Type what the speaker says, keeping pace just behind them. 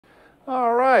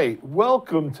All right,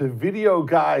 welcome to Video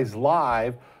Guys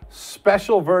Live,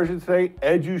 special version today,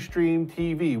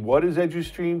 eduStreamTV. What is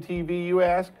eduStreamTV, you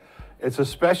ask? It's a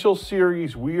special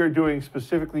series we are doing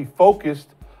specifically focused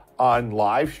on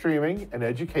live streaming and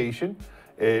education.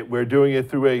 We're doing it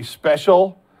through a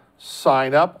special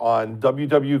sign up on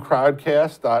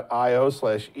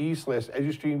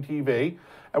www.crowdcast.io/e/eduStreamTV.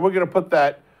 And we're going to put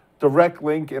that direct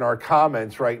link in our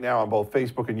comments right now on both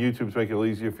Facebook and YouTube to make it a little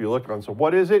easier for you to look on. So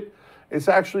what is it? It's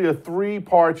actually a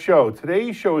three-part show.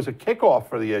 Today's show is a kickoff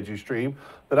for the EduStream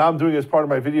that I'm doing as part of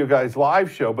my Video Guys Live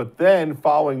show. But then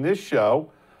following this show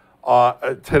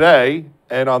today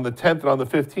and on the 10th and on the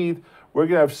 15th, we're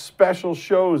going to have special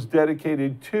shows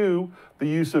dedicated to the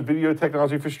use of video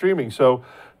technology for streaming. So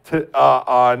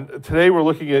today we're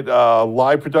looking at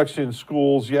live production in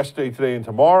schools yesterday, today, and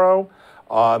tomorrow.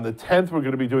 On the 10th, we're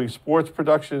going to be doing sports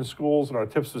production in schools and our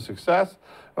tips to success.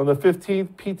 On the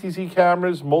 15th, PTZ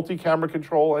cameras, multi-camera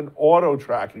control, and auto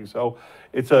tracking. So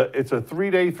it's a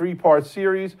three-day, three-part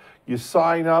series. You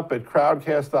sign up at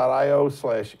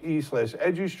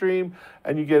crowdcast.io/e/edustream,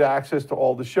 and you get access to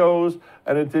all the shows.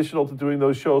 And additional to doing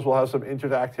those shows, we'll have some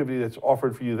interactivity that's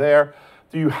offered for you there.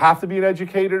 Do you have to be an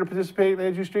educator to participate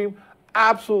in EduStream?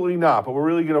 Absolutely not, but we're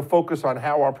really going to focus on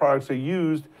how our products are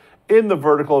used in the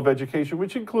vertical of education,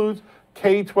 which includes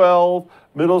K-12,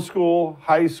 middle school,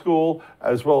 high school,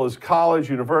 as well as college,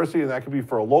 university, and that could be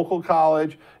for a local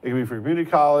college, it could be for a community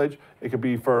college, it could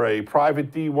be for a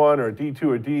private D1 or D2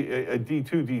 or a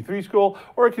D2, D3 school,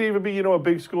 or it could even be, a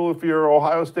big school if you're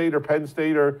Ohio State or Penn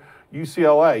State or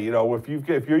UCLA.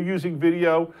 If you're using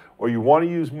video or you want to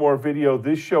use more video,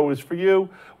 this show is for you.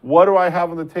 What do I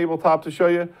have on the tabletop to show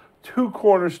you? Two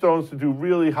cornerstones to do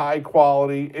really high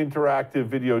quality interactive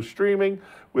video streaming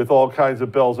with all kinds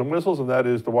of bells and whistles, and that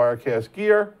is the Wirecast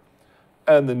Gear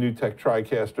and the NewTek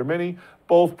TriCaster Mini.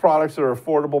 Both products are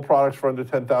affordable products for under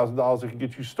 $10,000 that can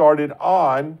get you started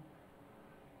on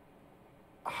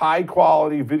high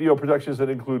quality video productions that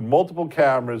include multiple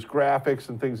cameras, graphics,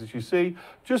 and things that you see.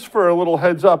 Just for a little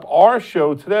heads up, our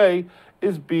show today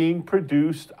is being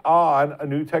produced on a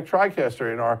NewTek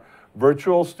TriCaster in our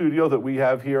virtual studio that we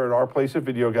have here at our place at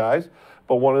Video Guys.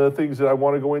 But one of the things that I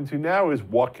want to go into now is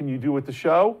what can you do with the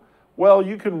show? Well,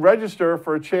 you can register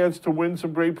for a chance to win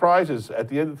some great prizes. At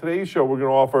the end of today's show, we're going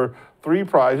to offer three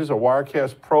prizes: a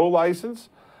Wirecast Pro license,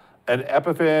 an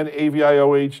Epiphan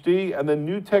AVIO HD, and the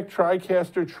NewTek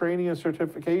TriCaster training and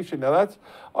certification. Now, that's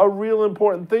a real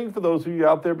important thing for those of you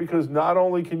out there, because not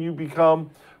only can you become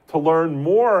to learn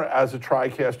more as a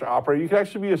TriCaster operator, you can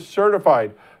actually be a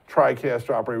certified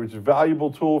TriCaster operator, which is a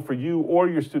valuable tool for you or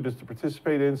your students to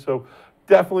participate in. So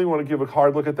definitely want to give a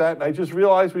hard look at that. And I just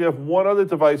realized we have one other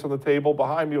device on the table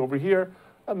behind me over here,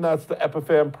 and that's the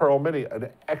Epiphan Pearl Mini, an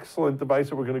excellent device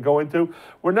that we're going to go into.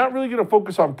 We're not really going to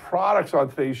focus on products on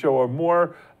today's show, or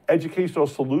more educational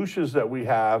solutions that we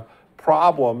have,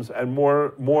 problems, and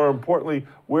more importantly,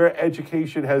 where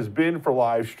education has been for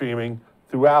live streaming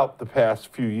throughout the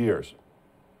past few years.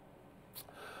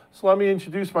 So let me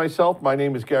introduce myself. My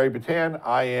name is Gary Batan.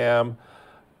 I am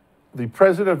the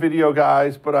president of Video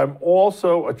Guys, but I'm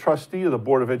also a trustee of the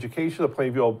Board of Education of the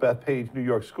Plainview Bethpage New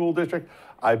York School District.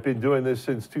 I've been doing this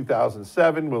since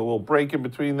 2007 with a little break in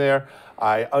between there.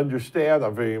 I understand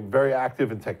I'm very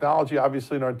active in technology,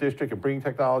 obviously, in our district, and bringing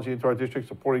technology into our district,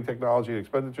 supporting technology and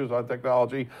expenditures on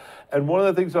technology. And one of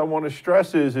the things I want to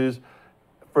stress is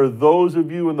for those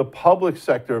of you in the public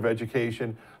sector of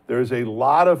education, there's a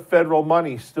lot of federal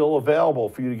money still available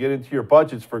for you to get into your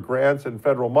budgets for grants and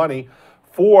federal money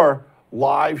for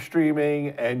live streaming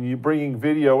and you bringing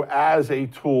video as a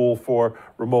tool for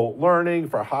remote learning,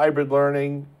 for hybrid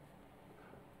learning.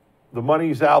 The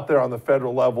money's out there on the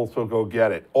federal level, so go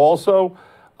get it. Also,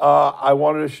 I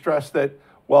wanted to stress that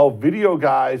while Video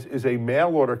Guys is a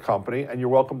mail order company, and you're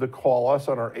welcome to call us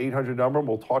on our 800 number, and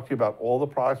we'll talk to you about all the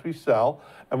products we sell,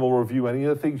 and we'll review any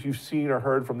of the things you've seen or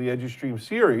heard from the EduStream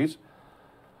series.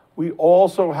 We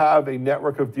also have a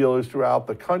network of dealers throughout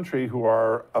the country who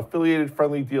are affiliated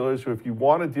friendly dealers who, if you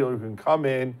want a dealer who can come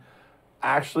in,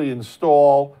 actually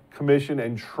install, commission,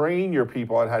 and train your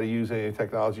people on how to use any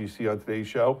technology you see on today's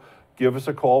show, give us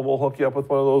a call. We'll hook you up with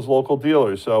one of those local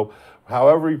dealers. So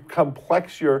however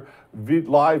complex your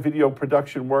live video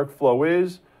production workflow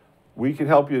is, we can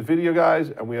help you with Video Guys,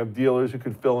 and we have dealers who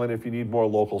can fill in if you need more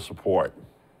local support.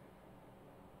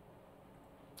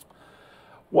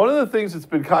 One of the things that's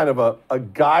been kind of a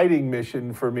guiding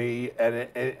mission for me and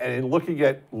in looking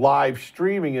at live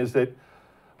streaming is that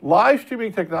live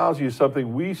streaming technology is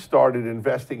something we started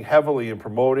investing heavily in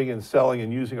promoting and selling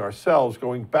and using ourselves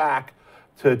going back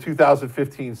to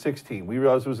 2015-16. We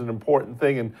realized it was an important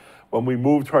thing, and When we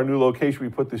moved to our new location, we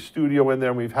put the studio in there,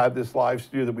 and we've had this live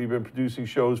studio that we've been producing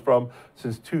shows from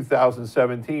since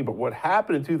 2017. But what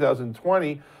happened in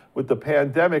 2020 with the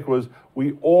pandemic was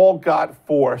we all got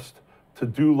forced to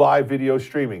do live video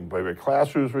streaming. Whether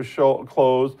classrooms were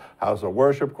closed, house of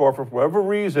worship, corporate, for whatever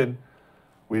reason,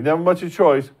 we didn't have much of a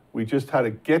choice. We just had to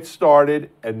get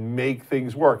started and make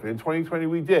things work. And in 2020,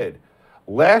 we did.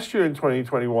 Last year in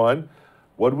 2021,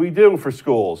 what did we do for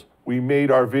schools? We made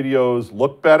our videos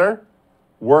look better,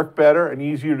 work better, and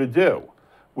easier to do,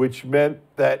 which meant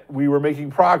that we were making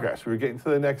progress. We were getting to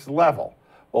the next level.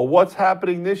 Well, what's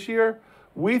happening this year?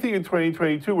 We think in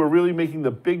 2022, we're really making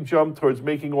the big jump towards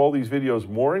making all these videos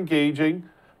more engaging,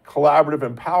 collaborative,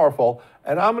 and powerful.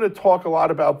 And I'm going to talk a lot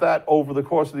about that over the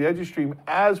course of the eduStream,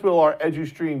 as will our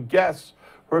eduStream guests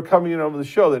who are coming in over the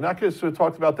show. They're not just going to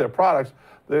talk about their products.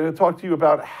 They're going to talk to you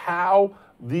about how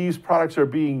these products are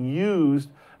being used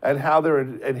and how they're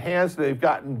enhanced and they've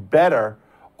gotten better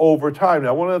over time.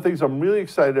 Now, one of the things I'm really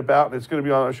excited about, and it's going to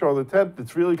be on our show on the 10th,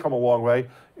 it's really come a long way,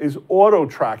 is auto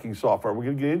tracking software. We're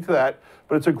going to get into that,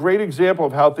 but it's a great example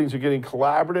of how things are getting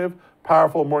collaborative,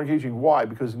 powerful, and more engaging. Why?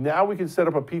 Because now we can set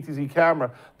up a PTZ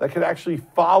camera that could actually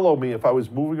follow me if I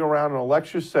was moving around in a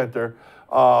lecture center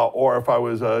or if I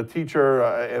was a teacher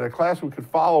in a classroom, could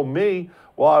follow me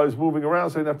while I was moving around,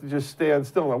 so I didn't have to just stand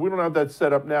still. Now, we don't have that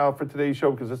set up now for today's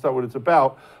show because that's not what it's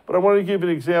about, but I want to give an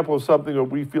example of something that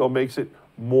we feel makes it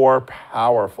more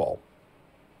powerful.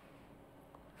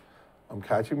 I'm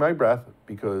catching my breath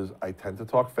because I tend to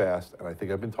talk fast, and I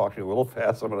think I've been talking a little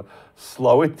fast, so I'm going to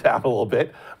slow it down a little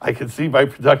bit. I can see my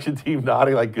production team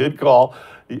nodding like, good call.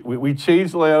 We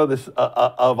changed the layout of this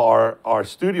of our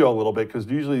studio a little bit because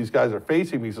usually these guys are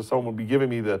facing me, so someone would be giving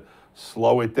me the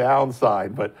slow it down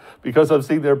sign. But because I'm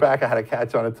seeing their back, I had to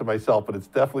catch on it to myself, but it's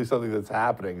definitely something that's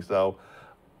happening. So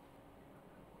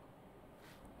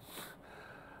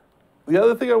the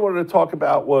other thing I wanted to talk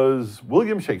about was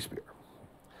William Shakespeare.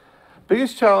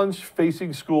 Biggest challenge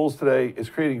facing schools today is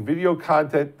creating video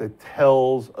content that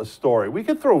tells a story. We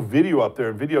can throw video up there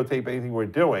and videotape anything we're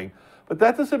doing, but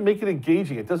that doesn't make it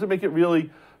engaging. It doesn't make it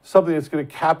really something that's going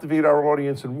to captivate our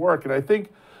audience and work. And I think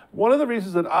one of the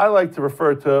reasons that I like to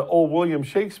refer to old William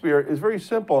Shakespeare is very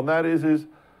simple, and that is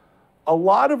a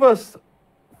lot of us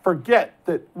forget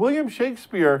that William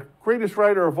Shakespeare, greatest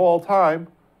writer of all time,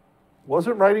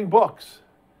 wasn't writing books.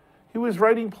 He was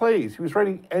writing plays. He was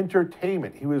writing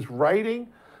entertainment. He was writing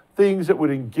things that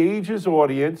would engage his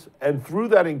audience, and through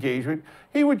that engagement,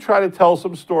 he would try to tell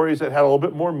some stories that had a little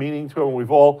bit more meaning to them.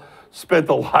 We've all spent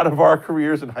a lot of our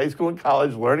careers in high school and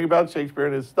college learning about Shakespeare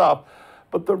and his stuff.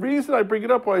 But the reason I bring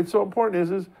it up, why it's so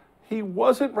important, is he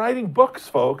wasn't writing books,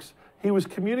 folks. He was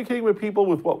communicating with people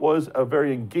with what was a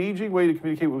very engaging way to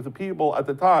communicate with the people at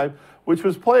the time, which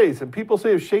was plays. And people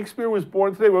say if Shakespeare was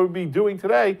born today, what would he be doing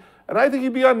today? And I think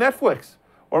he'd be on Netflix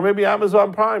or maybe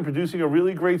Amazon Prime producing a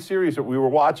really great series that we were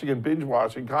watching and binge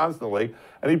watching constantly.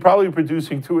 And he'd probably be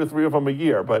producing 2 or 3 of them a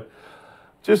year. But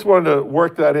just wanted to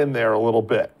work that in there a little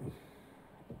bit.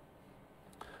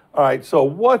 All right, so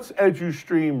what's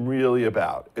eduStream really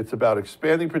about? It's about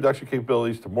expanding production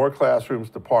capabilities to more classrooms,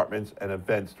 departments, and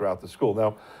events throughout the school.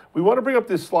 Now, we want to bring up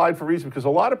this slide for a reason because a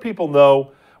lot of people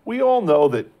know, we all know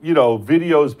that,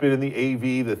 video's been in the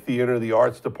AV, the theater, the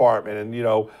arts department,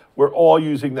 and, we're all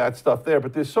using that stuff there.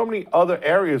 But there's so many other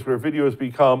areas where video has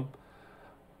become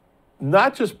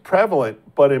not just prevalent,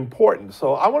 but important.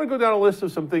 So I want to go down a list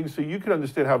of some things so you can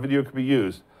understand how video can be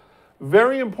used.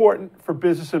 Very important for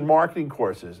business and marketing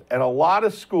courses. And a lot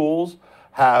of schools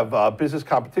have business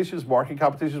competitions, marketing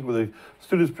competitions, where the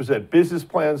students present business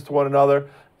plans to one another.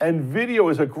 And video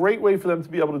is a great way for them to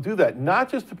be able to do that,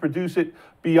 not just to produce it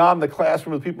beyond the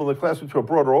classroom with people in the classroom to a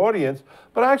broader audience,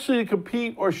 but actually to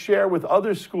compete or share with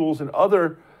other schools and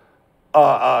other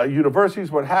universities,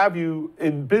 what have you,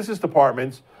 in business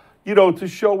departments, to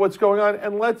show what's going on.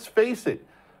 And let's face it,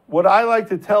 what I like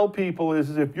to tell people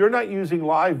is if you're not using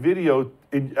live video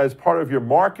as part of your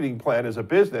marketing plan as a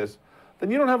business, then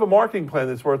you don't have a marketing plan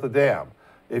that's worth a damn.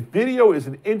 If video is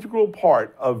an integral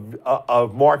part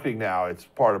of marketing now, it's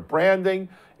part of branding,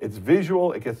 it's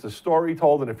visual, it gets the story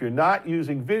told, and if you're not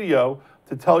using video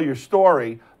to tell your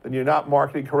story, then you're not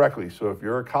marketing correctly. So if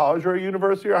you're a college or a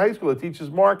university or a high school that teaches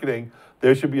marketing,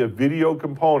 there should be a video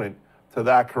component to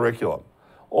that curriculum.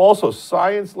 Also,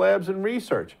 science labs and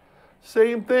research.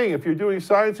 Same thing, if you're doing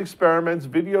science experiments,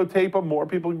 videotape them, more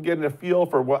people can get a feel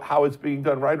for how it's being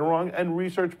done right or wrong, and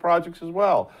research projects as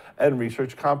well, and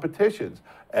research competitions,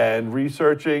 and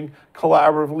researching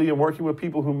collaboratively and working with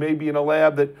people who may be in a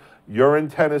lab that you're in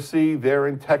Tennessee, they're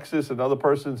in Texas, another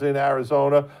person's in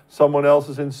Arizona, someone else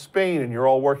is in Spain, and you're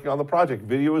all working on the project.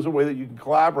 Video is a way that you can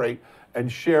collaborate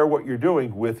and share what you're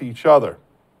doing with each other.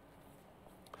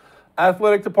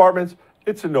 Athletic departments,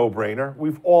 it's a no-brainer.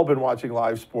 We've all been watching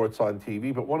live sports on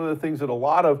TV, but one of the things that a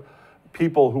lot of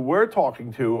people who we're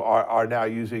talking to are now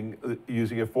using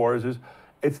it for is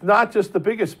it's not just the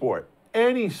biggest sport.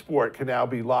 Any sport can now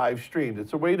be live streamed.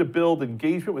 It's a way to build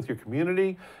engagement with your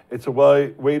community. It's a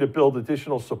way to build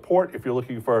additional support if you're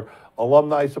looking for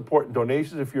alumni support and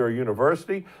donations. If you're a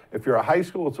university, if you're a high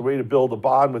school, it's a way to build a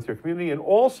bond with your community. And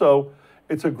also,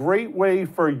 it's a great way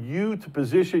for you to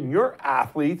position your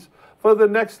athletes for the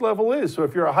next level is. So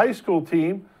if you're a high school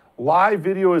team, live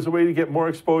video is a way to get more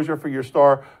exposure for your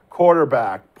star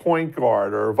quarterback, point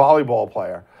guard, or volleyball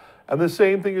player. And the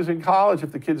same thing is in college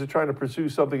if the kids are trying to pursue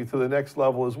something to the next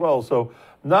level as well. So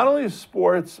not only is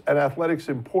sports and athletics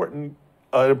an important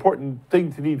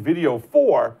thing to need video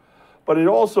for, but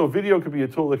video could be a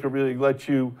tool that could really let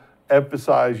you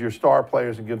emphasize your star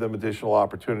players and give them additional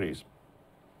opportunities.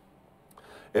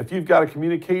 If you've got a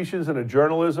communications and a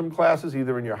journalism classes,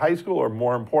 either in your high school or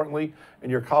more importantly, in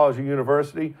your college or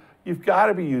university, you've got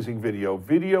to be using video.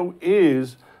 Video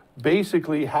is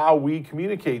basically how we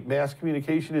communicate. Mass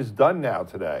communication is done now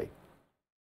today.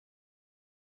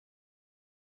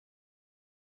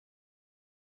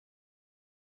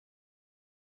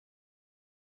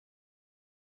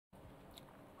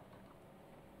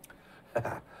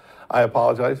 I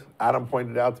apologize. Adam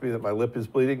pointed out to me that my lip is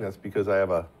bleeding. That's because I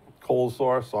have a cold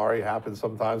sore. Sorry, happens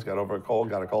sometimes. Got over a cold,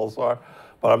 got a cold sore.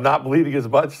 But I'm not bleeding as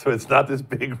much, so it's not this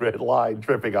big red line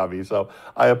dripping on me. So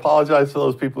I apologize to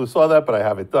those people who saw that, but I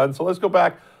have it done. So let's go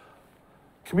back.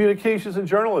 Communications and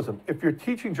journalism. If you're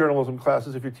teaching journalism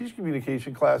classes, if you're teaching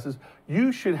communication classes,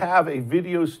 you should have a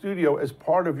video studio as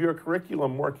part of your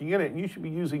curriculum working in it. And you should be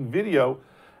using video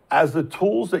as the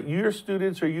tools that your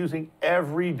students are using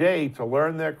every day to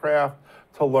learn their craft,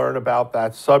 to learn about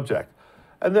that subject.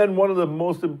 And then one of the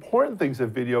most important things that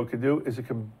video can do is it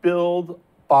can build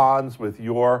bonds with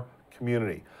your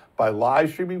community. By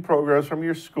live streaming programs from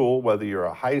your school, whether you're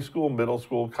a high school, middle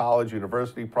school, college,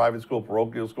 university, private school,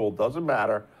 parochial school, doesn't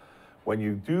matter. When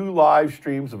you do live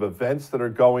streams of events that are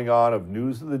going on, of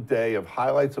news of the day, of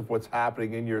highlights of what's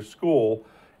happening in your school,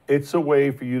 it's a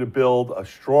way for you to build a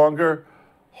stronger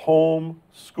home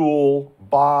school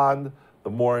bond. The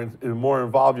more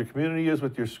involved your community is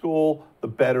with your school, the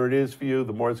better it is for you,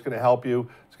 the more it's going to help you.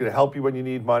 It's going to help you when you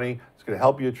need money. It's going to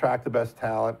help you attract the best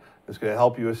talent. It's going to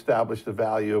help you establish the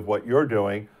value of what you're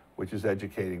doing, which is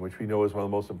educating, which we know is one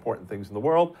of the most important things in the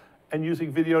world. And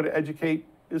using video to educate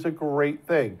is a great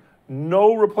thing.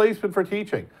 No replacement for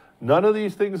teaching. None of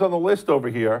these things on the list over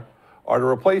here are to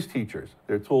replace teachers.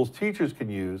 They're tools teachers can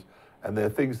use, and they're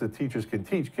things that teachers can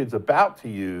teach kids about to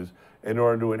use in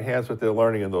order to enhance what they're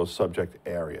learning in those subject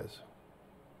areas.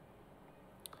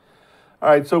 All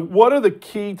right, so what are the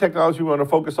key technologies we want to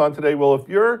focus on today? Well, if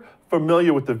you're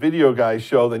familiar with the Video Guys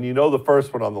show, then you know the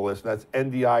first one on the list, and that's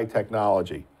NDI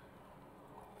technology.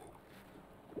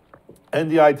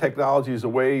 NDI technology is a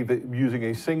way that using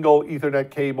a single Ethernet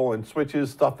cable and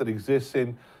switches, stuff that exists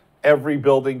in every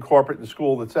building, corporate and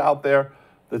school that's out there,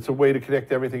 that's a way to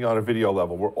connect everything on a video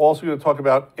level. We're also going to talk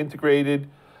about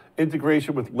integration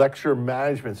with lecture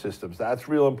management systems. That's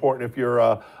real important if you're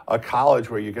a college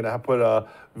where you're going to put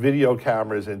video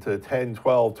cameras into 10,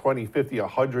 12, 20, 50,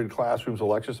 100 classrooms or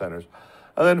lecture centers.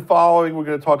 And then following, we're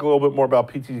going to talk a little bit more about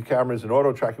PT cameras and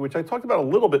auto tracking, which I talked about a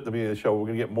little bit at the beginning of the show. We're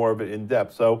going to get more of it in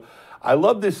depth. So I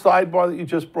love this sidebar that you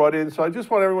just brought in. So I just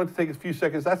want everyone to take a few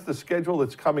seconds. That's the schedule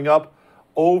that's coming up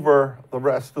over the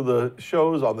rest of the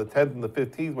shows on the 10th and the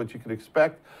 15th, what you can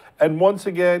expect. And once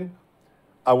again,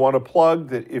 I want to plug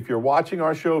that if you're watching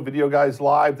our show, Video Guys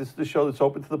Live, this is the show that's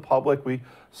open to the public.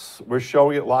 We're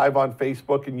showing it live on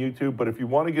Facebook and YouTube. But if you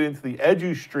want to get into the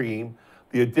EduStream,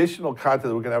 the additional content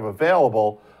that we're going to have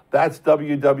available, that's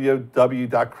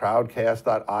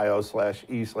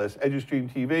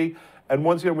www.crowdcast.io/e/EduStreamTV. And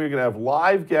once again, we're going to have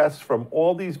live guests from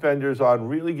all these vendors on,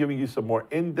 really giving you some more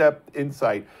in-depth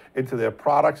insight into their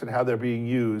products and how they're being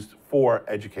used for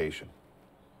education.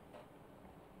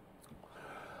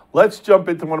 Let's jump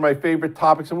into one of my favorite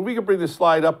topics, and we can bring this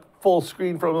slide up full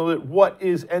screen for a little bit. What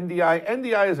is NDI?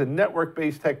 NDI is a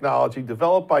network-based technology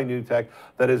developed by NewTek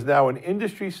that is now an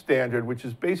industry standard, which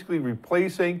is basically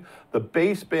replacing the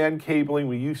baseband cabling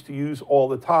we used to use all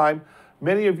the time.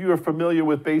 Many of you are familiar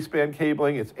with baseband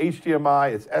cabling. It's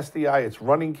HDMI, it's SDI, it's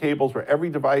running cables where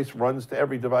every device runs to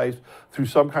every device through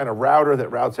some kind of router that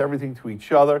routes everything to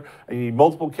each other. And you need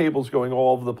multiple cables going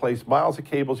all over the place, miles of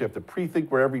cables. You have to pre-think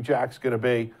where every jack's going to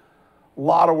be. A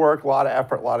lot of work, a lot of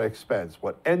effort, a lot of expense.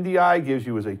 What NDI gives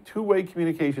you is a two-way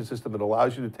communication system that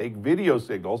allows you to take video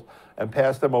signals and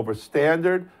pass them over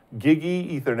standard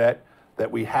GigE Ethernet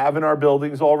that we have in our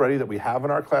buildings already, that we have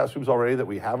in our classrooms already, that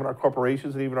we have in our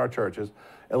corporations and even our churches.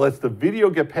 It lets the video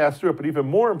get passed through it, but even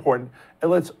more important, it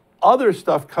lets other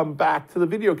stuff come back to the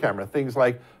video camera, things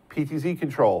like PTZ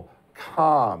control,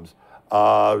 comms,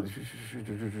 I'm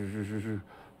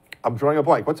drawing a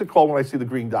blank. What's it called when I see the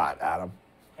green dot, Adam?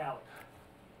 Tally.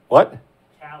 What?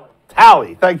 Tally.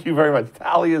 Tally. Thank you very much.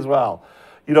 Tally as well.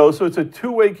 You know, so it's a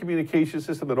two-way communication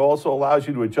system that also allows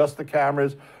you to adjust the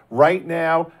cameras. Right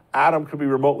now, Adam could be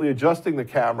remotely adjusting the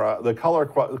camera, the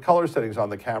color settings on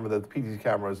the camera that the PTZ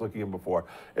camera was looking in before.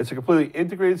 It's a completely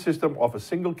integrated system off a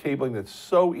single cabling that's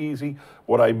so easy.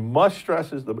 What I must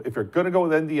stress is if you're going to go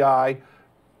with NDI,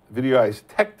 Video Guy's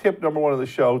tech tip number one of the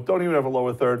show, don't even have a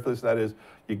lower third for this, that is,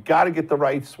 you got to get the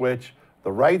right switch.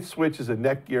 The right switch is a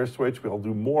Netgear switch. We'll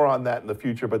do more on that in the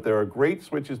future, but there are great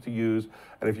switches to use.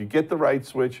 And if you get the right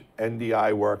switch,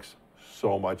 NDI works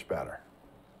so much better.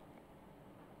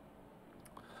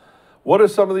 What are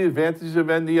some of the advantages of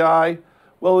NDI?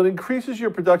 Well, it increases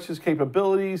your production's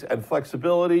capabilities and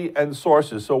flexibility and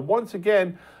sources. So once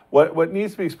again, what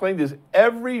needs to be explained is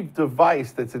every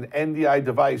device that's an NDI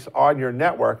device on your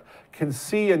network can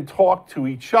see and talk to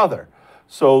each other.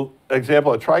 So,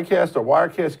 example, a TriCast or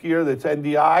Wirecast gear that's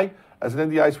NDI, as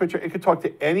an NDI switcher, it could talk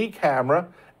to any camera,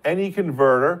 any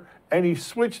converter, any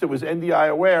switch that was NDI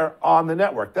aware on the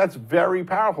network. That's very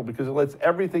powerful because it lets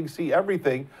everything see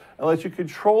everything and lets you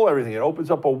control everything. It opens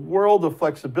up a world of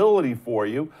flexibility for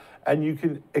you, and you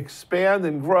can expand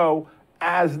and grow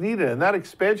as needed. And that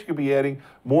expansion could be adding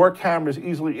more cameras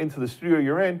easily into the studio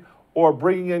you're in, or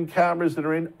bringing in cameras that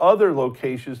are in other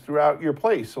locations throughout your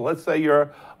place. So let's say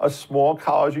you're a small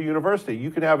college or university.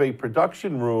 You can have a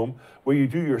production room where you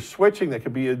do your switching that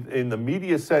could be in the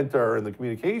media center or in the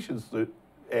communications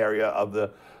area of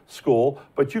the school,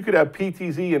 but you could have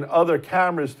PTZ and other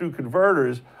cameras through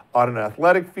converters on an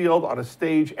athletic field, on a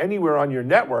stage, anywhere on your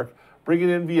network, bring it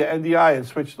in via NDI and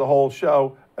switch the whole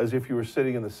show as if you were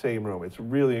sitting in the same room. It's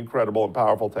really incredible and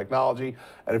powerful technology.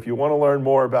 And if you want to learn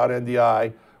more about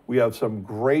NDI, we have some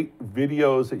great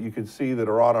videos that you can see that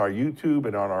are on our YouTube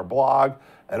and on our blog.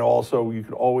 And also, you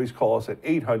can always call us at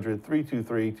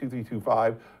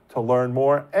 800-323-2325 to learn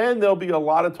more. And there'll be a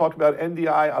lot of talk about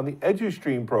NDI on the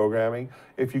eduStream programming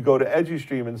if you go to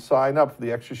eduStream and sign up for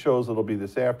the extra shows that'll be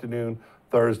this afternoon,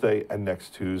 Thursday, and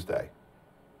next Tuesday.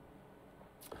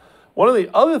 One of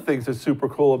the other things that's super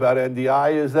cool about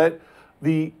NDI is that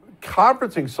the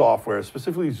conferencing software,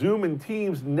 specifically Zoom and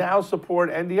Teams, now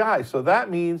support NDI. So that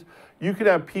means you can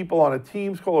have people on a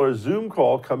Teams call or a Zoom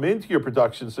call come into your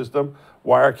production system,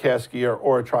 Wirecast gear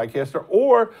or a TriCaster,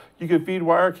 or you can feed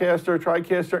Wirecaster or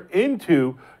TriCaster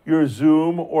into your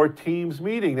Zoom or Teams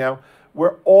meeting. Now,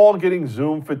 we're all getting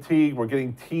Zoom fatigue. We're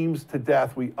getting Teams to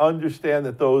death. We understand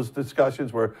that those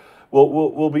discussions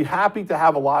we'll be happy to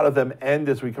have a lot of them end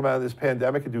as we come out of this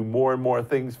pandemic and do more and more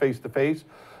things face-to-face.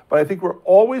 But I think we're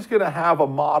always going to have a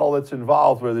model that's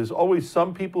involved where there's always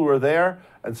some people who are there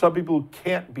and some people who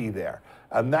can't be there.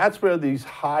 And that's where these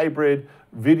hybrid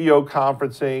video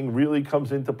conferencing really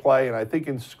comes into play. And I think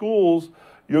in schools,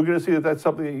 you're going to see that that's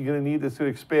something that you're going to need that's going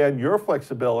to expand your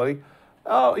flexibility.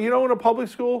 You know, in a public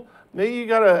school, maybe you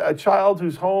got a child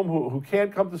who's home who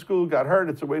can't come to school, who got hurt.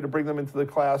 It's a way to bring them into the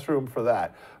classroom for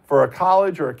that. For a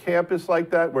college or a campus like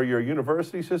that, where you're a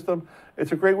university system,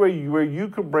 it's a great way where you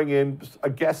can bring in a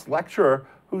guest lecturer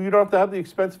who you don't have to have the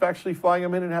expense of actually flying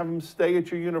them in and have them stay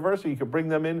at your university. You can bring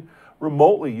them in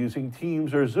remotely using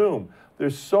Teams or Zoom.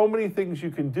 There's so many things you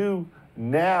can do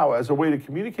now as a way to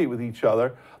communicate with each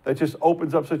other that just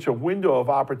opens up such a window of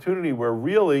opportunity where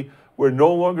really we're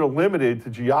no longer limited to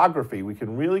geography. We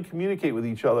can really communicate with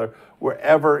each other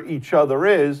wherever each other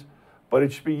is, but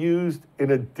it should be used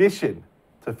in addition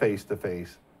to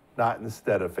face-to-face, not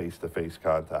instead of face-to-face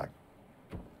contact.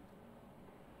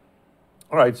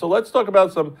 All right, so let's talk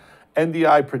about some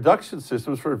NDI production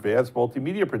systems for advanced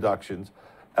multimedia productions,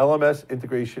 LMS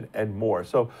integration, and more.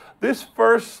 So this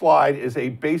first slide is a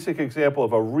basic example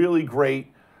of a really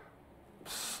great,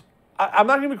 I'm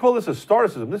not going to call this a starter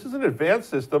system. This is an advanced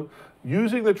system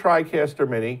using the TriCaster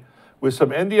Mini with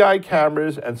some NDI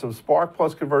cameras and some Spark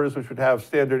Plus converters, which would have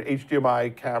standard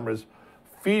HDMI cameras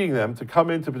feeding them to come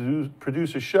in to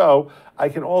produce a show. I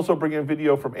can also bring in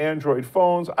video from Android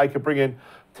phones. I can bring in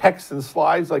text and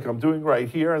slides like I'm doing right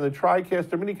here, and the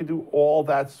TriCaster Mini can do all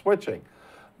that switching.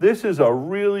 This is a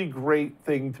really great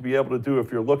thing to be able to do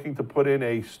if you're looking to put in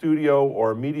a studio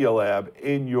or a media lab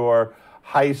in your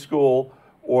high school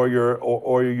or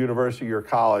your university or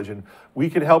college. And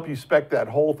we can help you spec that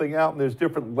whole thing out, and there's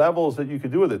different levels that you can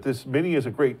do with it. This Mini is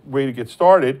a great way to get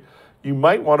started. You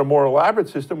might want a more elaborate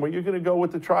system where you're going to go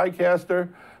with the TriCaster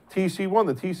TC1.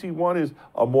 The TC1 is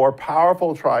a more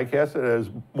powerful TriCast. It has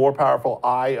more powerful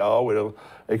I/O. It'll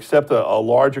accept a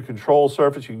larger control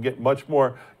surface. You can get much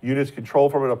more units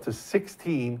controlled from it. Up to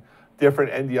 16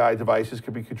 different NDI devices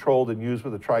can be controlled and used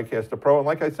with a TriCaster Pro. And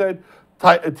like I said,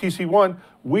 TC1,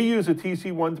 we use a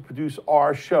TC1 to produce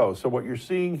our show. So what you're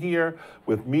seeing here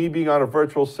with me being on a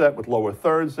virtual set with lower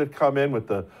thirds that come in, with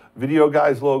the Video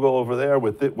Guys logo over there,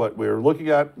 with it, what we're looking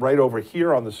at right over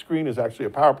here on the screen is actually a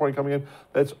PowerPoint coming in.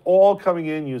 That's all coming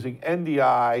in using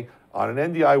NDI on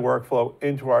an NDI workflow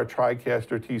into our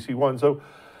TriCaster TC1. So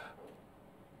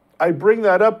I bring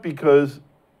that up because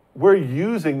we're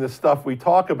using the stuff we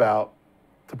talk about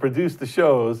to produce the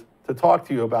shows, to talk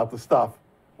to you about the stuff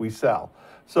we sell.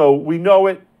 So we know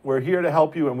it, we're here to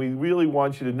help you, and we really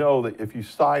want you to know that if you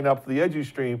sign up for the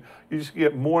eduStream, you just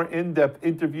get more in-depth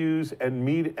interviews and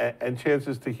and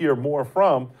chances to hear more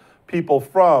from people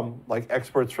from, like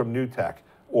experts from NewTek,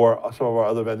 or some of our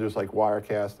other vendors like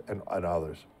Wirecast and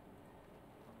others.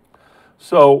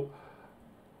 So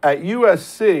at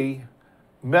USC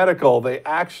Medical, they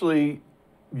actually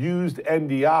used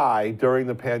NDI during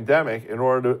the pandemic in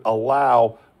order to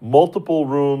allow multiple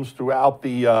rooms throughout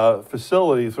the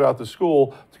facility, throughout the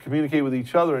school, to communicate with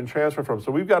each other and transfer from.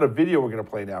 So we've got a video we're going to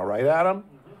play now, right, Adam?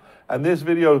 Mm-hmm. And this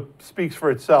video speaks for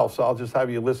itself, so I'll just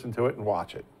have you listen to it and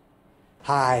watch it.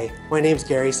 Hi, my name's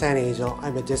Gary San Angel.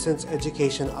 I'm a distance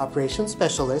education operations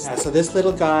specialist. So this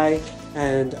little guy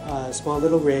and a small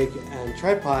little rig and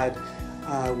tripod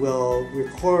will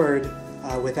record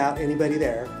without anybody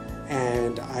there.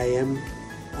 And I am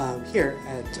here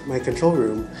at my control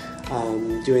room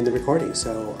doing the recording.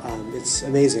 So it's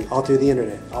amazing, all through the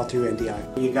internet, all through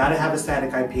NDI. You gotta have a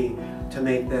static IP to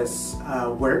make this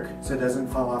work so it doesn't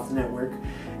fall off the network.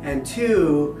 And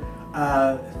two,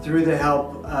 through the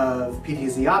help of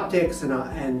PTZ Optics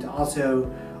and also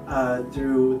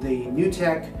through the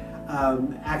NewTek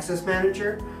Access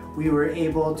Manager, we were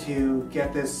able to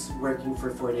get this working for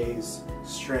 4 days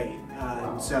straight.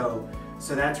 Wow.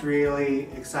 So that's really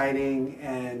exciting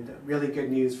and really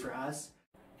good news for us.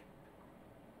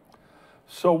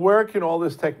 So where can all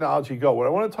this technology go? What I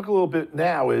want to talk a little bit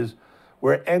now is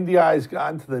where NDI has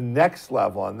gotten to the next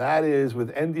level, and that is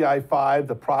with NDI 5,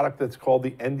 the product that's called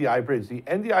the NDI Bridge. The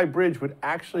NDI Bridge would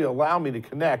actually allow me to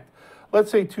connect,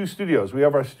 let's say, two studios. We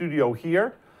have our studio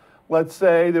here. Let's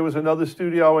say there was another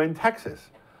studio in Texas.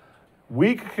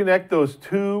 We could connect those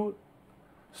two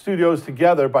studios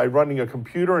together by running a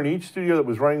computer in each studio that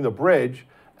was running the bridge.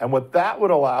 And what that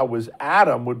would allow was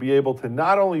Adam would be able to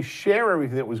not only share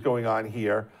everything that was going on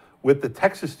here with the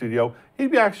Texas studio,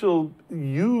 he'd be actually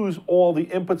use all the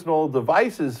inputs and all the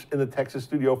devices in the Texas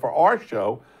studio for our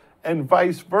show, and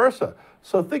vice versa.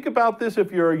 So think about this: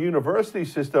 if you're a university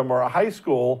system or a high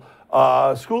school,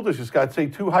 school district's got, say,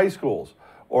 2 high schools,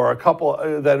 or a couple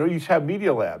that each have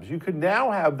media labs. You could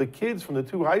now have the kids from the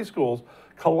 2 high schools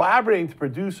collaborating to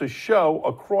produce a show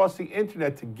across the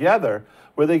internet together,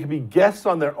 where they could be guests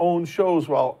on their own shows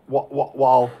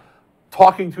while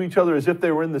talking to each other as if they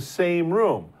were in the same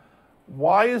room.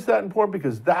 Why is that important?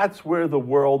 Because that's where the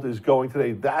world is going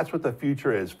today. That's what the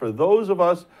future is. For those of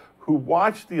us who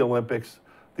watched the Olympics,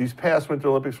 these past Winter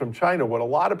Olympics from China, what a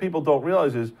lot of people don't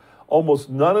realize is almost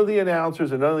none of the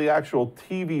announcers and none of the actual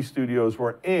TV studios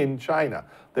were in China.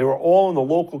 They were all in the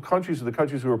local countries of the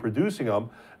countries who were producing them,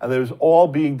 and it was all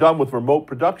being done with remote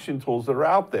production tools that are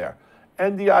out there.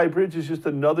 NDI Bridge is just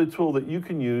another tool that you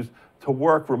can use to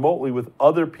work remotely with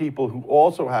other people who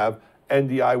also have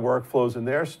NDI workflows in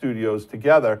their studios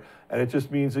together, and it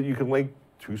just means that you can link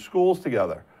 2 schools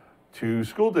together, 2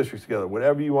 school districts together,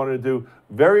 whatever you want to do.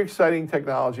 Very exciting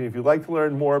technology. If you'd like to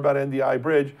learn more about NDI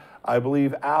Bridge, I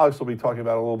believe Alex will be talking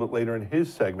about it a little bit later in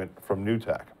his segment from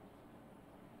NewTek.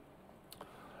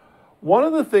 One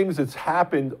of the things that's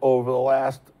happened over the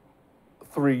last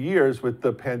 3 years with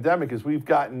the pandemic is we've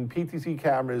gotten PTZ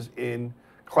cameras in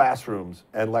classrooms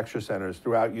and lecture centers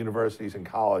throughout universities and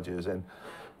colleges. And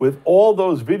with all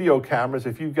those video cameras,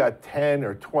 if you've got 10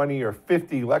 or 20 or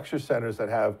 50 lecture centers that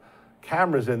have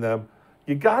cameras in them,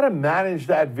 you got to manage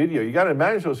that video. You got to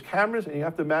manage those cameras, and you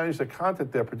have to manage the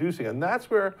content they're producing. And that's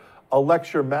where a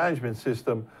lecture management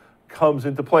system comes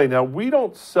into play. Now, we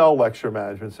don't sell lecture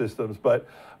management systems, but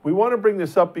we want to bring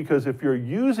this up because if you're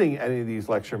using any of these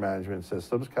lecture management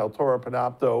systems, Kaltura,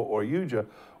 Panopto, or Yuja,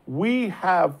 we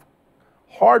have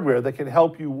hardware that can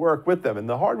help you work with them. And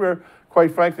the hardware,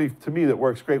 quite frankly, to me, that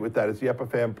works great with that is the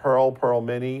Epiphan Pearl, Pearl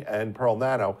Mini, and Pearl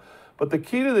Nano. But the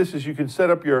key to this is you can set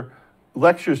up your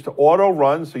lectures to auto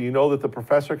run, so you know that the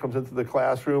professor comes into the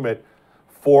classroom at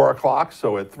 4 o'clock,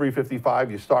 so at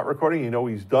 3:55 you start recording. You know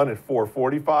he's done at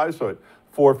 4:45, so at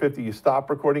 4:50, you stop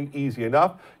recording, easy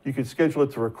enough. You can schedule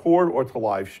it to record or to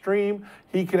live stream.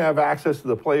 He can have access to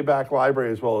the playback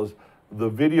library as well as the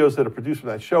videos that are produced from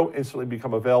that show instantly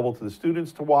become available to the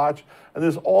students to watch. And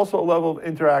there's also a level of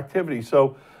interactivity.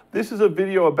 So this is a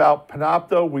video about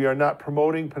Panopto. We are not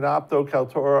promoting Panopto,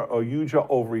 Kaltura, or Yuja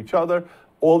over each other.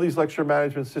 All these lecture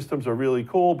management systems are really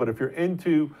cool, but if you're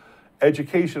into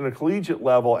education at a collegiate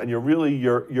level and you're really,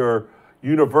 your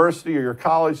university or your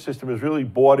college system is really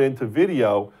bought into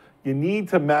video, you need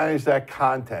to manage that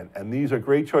content. And these are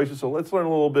great choices. So let's learn a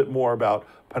little bit more about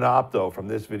Panopto from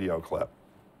this video clip.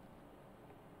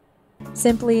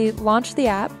 Simply launch the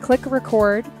app, click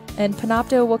record, and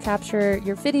Panopto will capture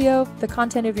your video, the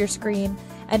content of your screen,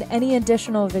 and any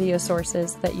additional video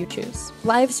sources that you choose.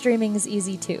 Live streaming is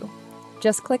easy too.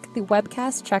 Just click the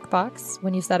webcast checkbox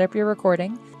when you set up your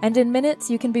recording, and in minutes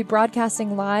you can be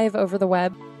broadcasting live over the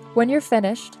web. When you're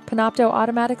finished, Panopto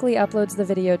automatically uploads the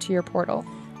video to your portal.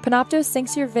 Panopto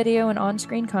syncs your video and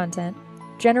on-screen content,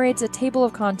 generates a table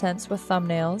of contents with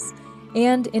thumbnails,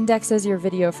 and indexes your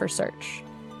video for search.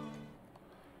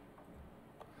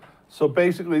 So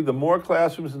basically, the more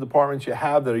classrooms and departments you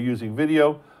have that are using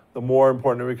video, the more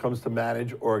important it becomes to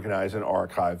manage, organize, and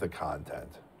archive the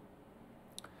content.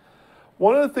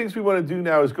 One of the things we want to do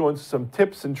now is go into some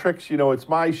tips and tricks. You know, it's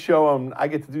my show, and I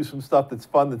get to do some stuff that's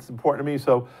fun, that's important to me.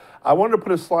 So I wanted to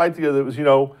put a slide together that was, you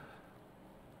know,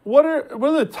 what are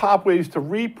the top ways to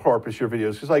repurpose your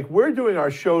videos? Because like we're doing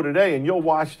our show today, and you'll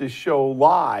watch this show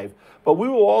live, but we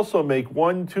will also make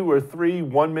 1, 2, or 3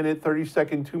 1-minute,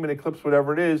 30-second, 2-minute clips,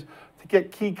 whatever it is, to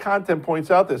get key content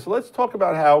points out there. So let's talk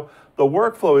about how the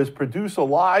workflow is produce a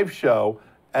live show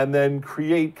and then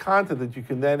create content that you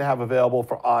can then have available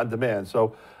for on demand.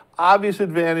 So obvious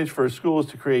advantage for a school is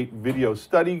to create video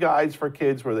study guides for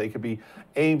kids where they can be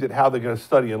aimed at how they're going to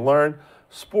study and learn.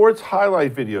 Sports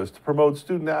highlight videos to promote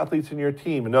student athletes in your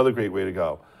team, another great way to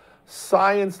go.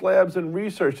 Science labs and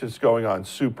research that's going on,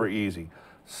 super easy.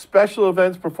 Special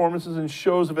events, performances, and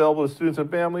shows available to students and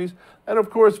families. And of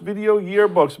course, video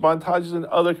yearbooks, montages, and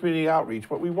other community outreach.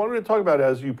 What we wanted to talk about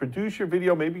as you produce your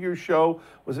video, maybe your show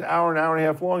was an hour and a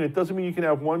half long. It doesn't mean you can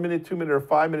have 1-minute, 2-minute, or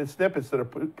 5-minute snippets that are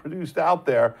produced out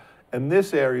there in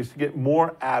this area to get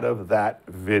more out of that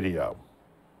video.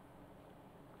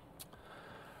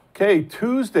 Okay,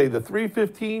 Tuesday, the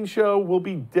 3:15 show will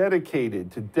be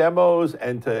dedicated to demos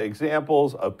and to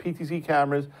examples of PTZ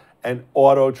cameras and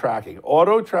auto tracking.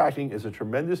 Auto tracking is a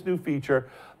tremendous new feature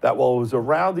that, while it was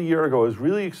around a year ago, has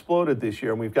really exploded this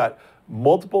year. And we've got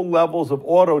multiple levels of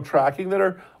auto tracking that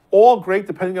are all great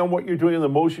depending on what you're doing and the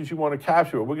motions you want to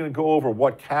capture. We're going to go over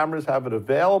what cameras have it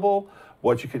available,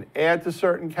 what you can add to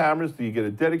certain cameras. Do you get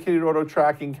a dedicated auto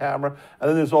tracking camera? And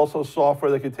then there's also software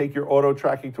that can take your auto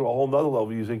tracking to a whole nother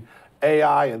level using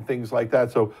AI and things like that.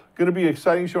 So going to be an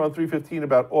exciting show on 3:15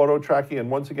 about auto tracking.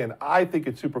 And once again, I think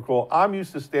it's super cool. I'm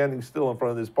used to standing still in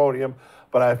front of this podium,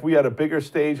 but if we had a bigger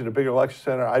stage and a bigger lecture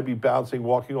center, I'd be bouncing,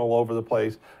 walking all over the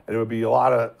place. And it would be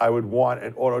I would want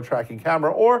an auto tracking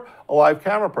camera or a live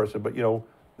camera person. But you know,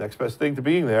 next best thing to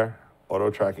being there, auto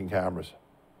tracking cameras.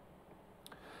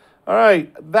 All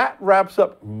right, that wraps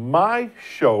up my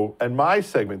show and my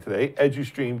segment today,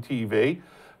 eduStreamTV.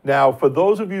 Now, for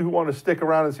those of you who want to stick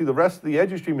around and see the rest of the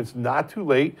eduStream, it's not too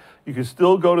late. You can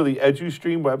still go to the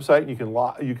eduStream website, and you can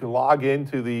log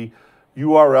into the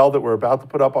URL that we're about to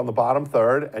put up on the bottom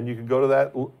third, and you can go to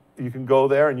that. You can go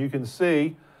there, and you can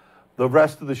see the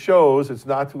rest of the shows. It's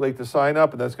not too late to sign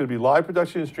up, and that's going to be live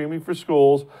production and streaming for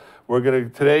schools.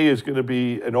 Today is going to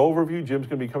be an overview. Jim's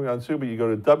going to be coming on soon, but you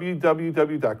go to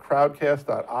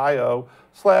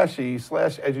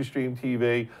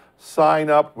www.crowdcast.io/e/eduStreamTV. Sign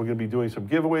up. We're going to be doing some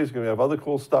giveaways. We're going to have other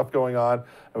cool stuff going on,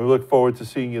 and we look forward to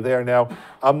seeing you there. Now,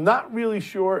 I'm not really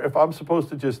sure if I'm supposed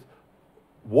to just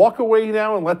walk away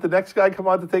now and let the next guy come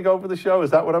on to take over the show.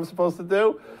 Is that what I'm supposed to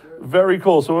do? Very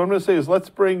cool. So what I'm going to say is let's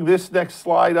bring this next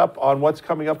slide up on what's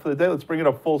coming up for the day. Let's bring it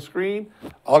up full screen.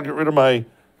 I'll get rid of my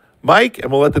mic,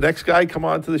 and we'll let the next guy come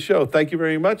on to the show. Thank you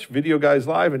very much. Video Guys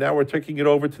Live, and now we're taking it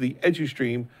over to the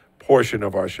eduStream portion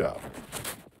of our show.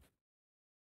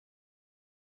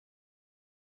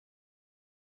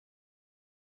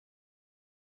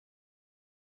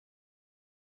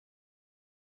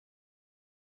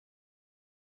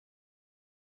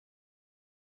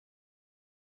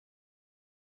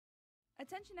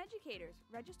 Attention educators,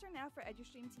 register now for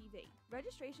eduStreamTV.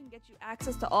 Registration gets you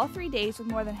access to all 3 days with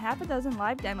more than half a dozen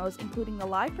live demos, including a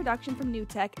live production from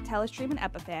NewTek, Telestream, and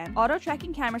Epiphan, auto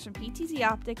tracking cameras from PTZ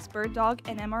Optics, BirdDog,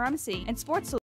 and MRMC, and sports